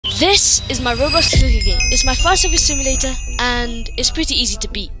This is my Roblox Clicker Game. It's my first ever simulator and it's pretty easy to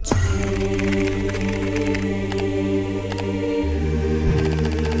beat.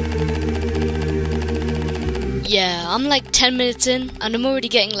 Yeah, I'm like 10 minutes in and I'm already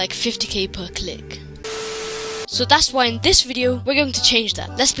getting like 50k per click. So that's why in this video, we're going to change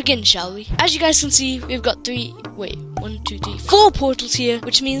that. Let's begin, shall we? As you guys can see, we've got 4 portals here,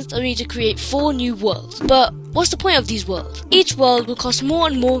 which means that we need to create 4 new worlds. But what's the point of these worlds? Each world will cost more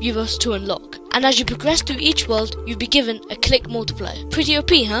and more euros to unlock. And as you progress through each world, you'll be given a click multiplier. Pretty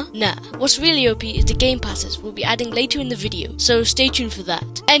OP, huh? Nah. What's really OP is the game passes we'll be adding later in the video, so stay tuned for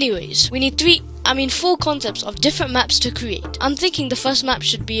that. Anyways, we need 4 concepts of different maps to create. I'm thinking the first map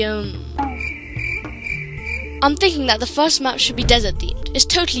should be, desert themed. It's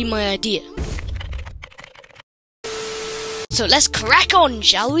totally my idea. So let's crack on,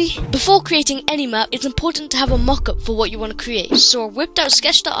 shall we? Before creating any map, it's important to have a mock-up for what you want to create. So I whipped out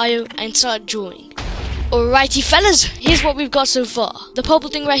Sketch.io and started drawing. Alrighty fellas, here's what we've got so far. The purple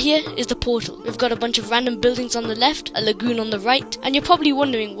thing right here is the portal. We've got a bunch of random buildings on the left, a lagoon on the right, and you're probably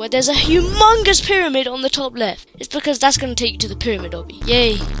wondering why there's a humongous pyramid on the top left. It's because that's going to take you to the pyramid obby.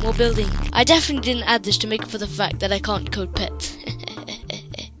 Yay, more building. I definitely didn't add this to make up for the fact that I can't code pets.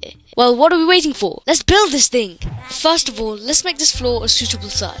 Well, what are we waiting for? Let's build this thing! First of all, let's make this floor a suitable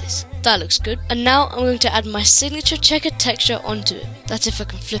size. That looks good. And now I'm going to add my signature checkered texture onto it. That's if I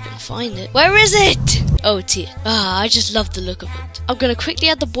can flip and find it. Where is it? Oh, it's here. I just love the look of it. I'm going to quickly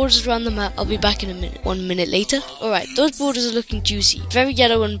add the borders around the map. I'll be back in a minute. 1 minute later. Alright, those borders are looking juicy. Very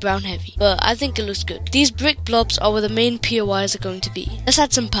yellow and brown heavy. But I think it looks good. These brick blobs are where the main POIs are going to be. Let's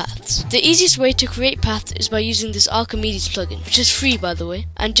add some paths. The easiest way to create paths is by using this Archimedes plugin, which is free by the way.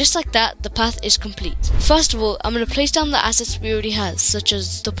 And just like that, the path is complete. First of all, I'm going to place down the assets we already have, such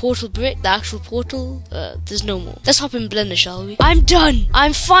as the portal brick, the actual portal. There's no more. Let's hop in Blender, shall we? I'm done!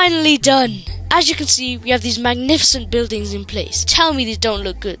 I'm finally done! As you can see, we have these magnificent buildings in place. Tell me these don't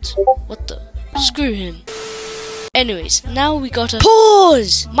look good. What the? Screw him. Anyways, now we gotta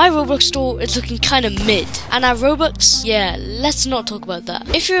pause! My Roblox store is looking kinda mid. And our Robux? Yeah, let's not talk about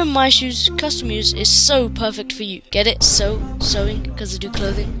that. If you're in my shoes, custom use is so perfect for you. Get it? Sewing, because I do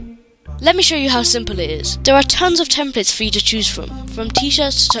clothing. Let me show you how simple it is. There are tons of templates for you to choose from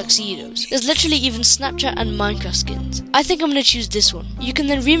t-shirts to tuxedos. There's literally even Snapchat and Minecraft skins. I think I'm gonna choose this one. You can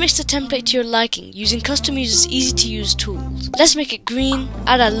then remix the template to your liking using custom user's easy to use tools. Let's make it green,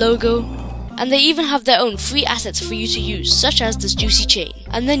 add our logo, and they even have their own free assets for you to use, such as this juicy chain.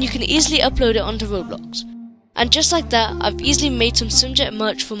 And then you can easily upload it onto Roblox. And just like that, I've easily made some Simjet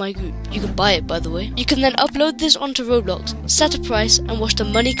merch for my group. You can buy it, by the way. You can then upload this onto Roblox, set a price, and watch the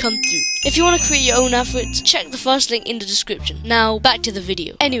money come through. If you want to create your own outfits, check the first link in the description. Now, back to the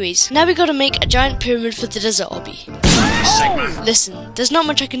video. Anyways, now we gotta make a giant pyramid for the desert obby. Listen, there's not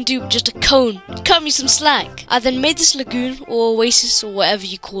much I can do with just a cone. Cut me some slack. I then made this lagoon, or oasis, or whatever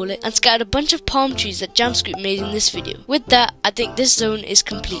you call it, and scattered a bunch of palm trees that JamScript made in this video. With that, I think this zone is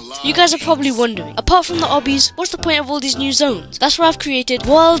complete. You guys are probably wondering, apart from the obbies, what's the point of all these new zones? That's why I've created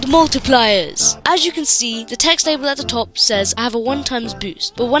world multipliers. As you can see, the text label at the top says I have a 1x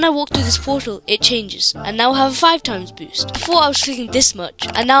boost, but when I walk through this portal, it changes, and now I have a 5x boost. Before I was clicking this much,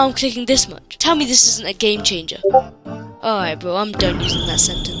 and now I'm clicking this much. Tell me this isn't a game changer. Alright bro, I'm done using that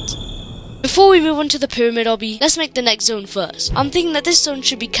sentence. Before we move on to the pyramid obby, let's make the next zone first. I'm thinking that this zone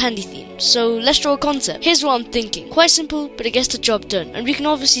should be candy themed, so let's draw a concept. Here's what I'm thinking. Quite simple, but it gets the job done, and we can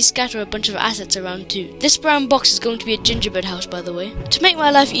obviously scatter a bunch of assets around too. This brown box is going to be a gingerbread house, by the way. To make my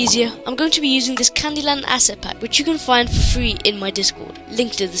life easier, I'm going to be using this Candyland asset pack, which you can find for free in my Discord.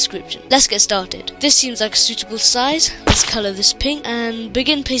 Link to the description. Let's get started. This seems like a suitable size. Let's color this pink and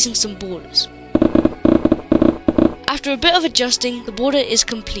begin placing some borders. After a bit of adjusting, the border is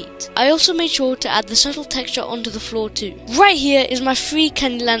complete. I also made sure to add the subtle texture onto the floor too. Right here is my free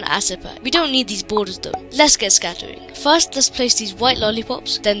Candyland asset pack. We don't need these borders though. Let's get scattering. First, let's place these white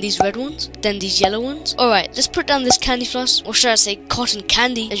lollipops, then these red ones, then these yellow ones. Alright, let's put down this candy floss, or should I say cotton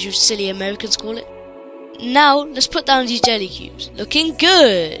candy, as you silly Americans call it. Now, let's put down these jelly cubes. Looking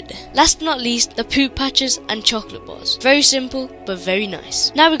good! Last but not least, the poop patches and chocolate bars. Very simple, but very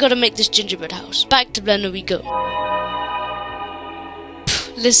nice. Now we gotta make this gingerbread house. Back to Blender we go.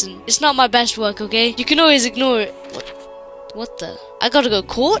 Listen, it's not my best work, okay? You can always ignore it. What the? I gotta go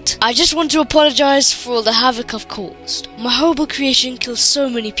court? I just want to apologize for all the havoc I've caused. My horrible creation kills so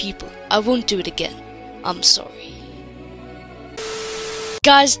many people. I won't do it again. I'm sorry.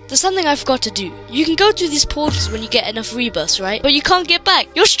 Guys, there's something I forgot to do. You can go through these portals when you get enough rebirths, right? But you can't get back.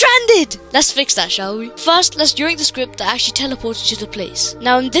 You're stranded! Let's fix that, shall we? First, let's drink the script that actually teleports you to the place.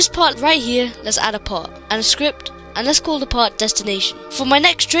 Now in this part right here, let's add a part. And a script and let's call the part destination. For my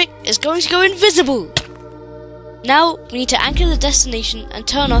next trick, it's going to go invisible. Now, we need to anchor the destination and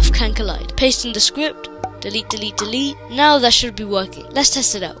turn off Can Collide. Paste in the script, delete, delete, delete. Now that should be working. Let's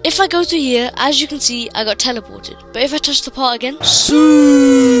test it out. If I go to here, as you can see, I got teleported. But if I touch the part again,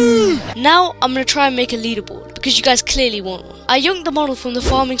 now I'm going to try and make a leaderboard, because you guys clearly want one. I yoinked the model from the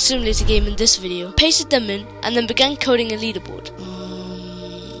farming simulator game in this video, pasted them in, and then began coding a leaderboard.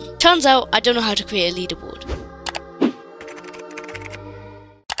 Turns out, I don't know how to create a leaderboard.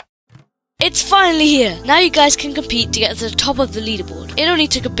 It's finally here! Now you guys can compete to get to the top of the leaderboard. It only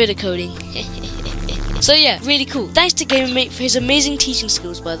took a bit of coding. So yeah, really cool. Thanks to GamerMate for his amazing teaching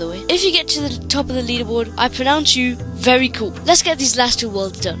skills, by the way. If you get to the top of the leaderboard, I pronounce you very cool. Let's get these last two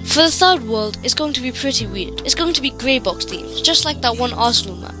worlds done. For the third world, it's going to be pretty weird. It's going to be grey box themed, just like that one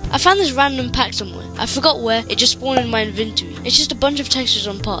Arsenal map. I found this random pack somewhere. I forgot where, it just spawned in my inventory. It's just a bunch of textures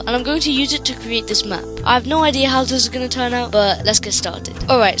on parts, and I'm going to use it to create this map. I have no idea how this is going to turn out, but let's get started.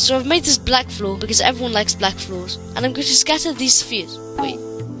 Alright, so I've made this black floor because everyone likes black floors, and I'm going to scatter these spheres. Wait,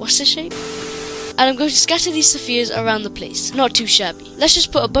 what's this shape? And I'm going to scatter these spheres around the place. Not too shabby. Let's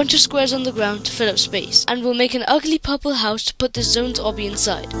just put a bunch of squares on the ground to fill up space. And we'll make an ugly purple house to put this zone's obby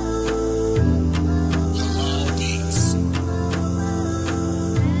inside.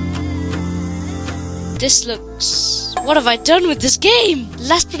 This looks... What have I done with this game?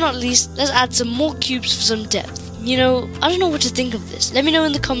 Last but not least, let's add some more cubes for some depth. You know, I don't know what to think of this. Let me know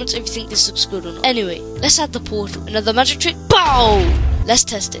in the comments if you think this looks good or not. Anyway, let's add the portal. Another magic trick. Bow! Let's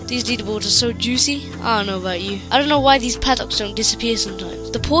test it. These leaderboards are so juicy. I don't know about you. I don't know why these padlocks don't disappear sometimes.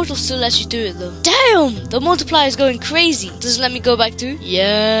 The portal still lets you do it though. Damn! The multiplier is going crazy. Does it let me go back too?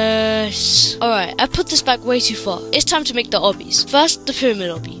 Yes. Alright, I put this back way too far. It's time to make the obbies. First, the pyramid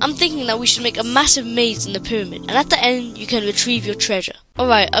obby. I'm thinking that we should make a massive maze in the pyramid. And at the end, you can retrieve your treasure.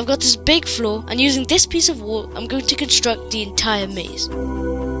 Alright, I've got this big floor. And using this piece of wall, I'm going to construct the entire maze.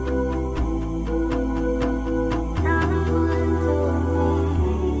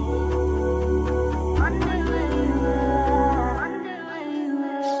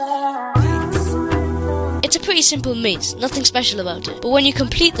 It's a pretty simple maze, nothing special about it. But when you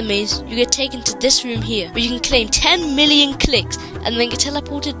complete the maze, you get taken to this room here, where you can claim 10 million clicks and then get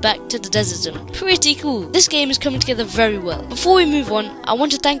teleported back to the desert zone. Pretty cool. This game is coming together very well. Before we move on, I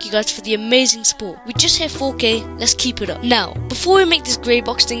want to thank you guys for the amazing support. We just hit 4K, let's keep it up. Now, before we make this grey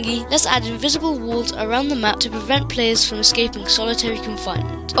box thingy, let's add invisible walls around the map to prevent players from escaping solitary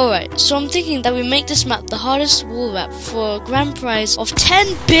confinement. Alright, so I'm thinking that we make this map the hardest wall wrap for a grand prize of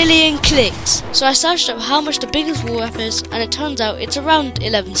 10 billion clicks. So I searched up how much the biggest wall wrap is, and it turns out it's around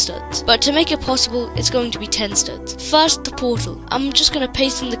 11 studs. But to make it possible, it's going to be 10 studs. First, the portal. I'm just going to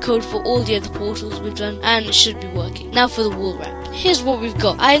paste in the code for all the other portals we've done, and it should be working. Now for the wall wrap. Here's what we've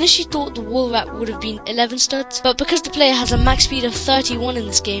got. I initially thought the wall wrap would have been 11 studs, but because the player has a max speed of 31 in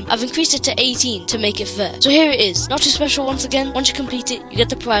this game, I've increased it to 18 to make it fair. So here it is. Not too special once again. Once you complete it, you get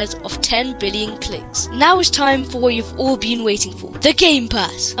the prize of 10 billion clicks. Now it's time for what you've all been waiting for. The Game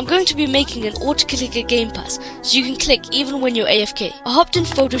Pass. I'm going to be making an auto-clicker Game Pass, so you can click even when you're AFK. I hopped in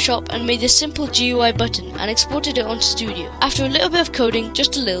Photoshop and made this simple GUI button and exported it onto Studio. After a little bit of coding,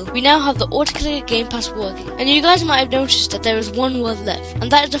 just a little, we now have the auto-clicker Game Pass working. And you guys might have noticed that there is one world left,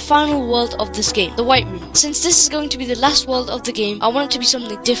 and that is the final world of this game, the White Room. Since this is going to be the last world of the game, I want it to be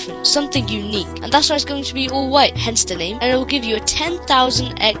something different, something unique, and that's why it's going to be all white, hence the name, and it will give you a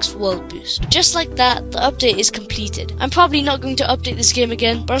 10,000x world boost. Just like that, the update is completed. I'm probably not going to update this game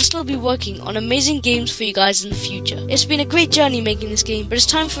again, but I'll still be working on amazing games for you guys in the future. It's been a great journey making this game, but it's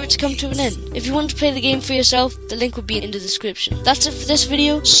time for it to come to an end. If you want to play the game for yourself, the link will be in the description. That's it for this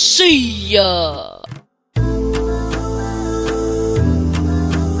video. See ya!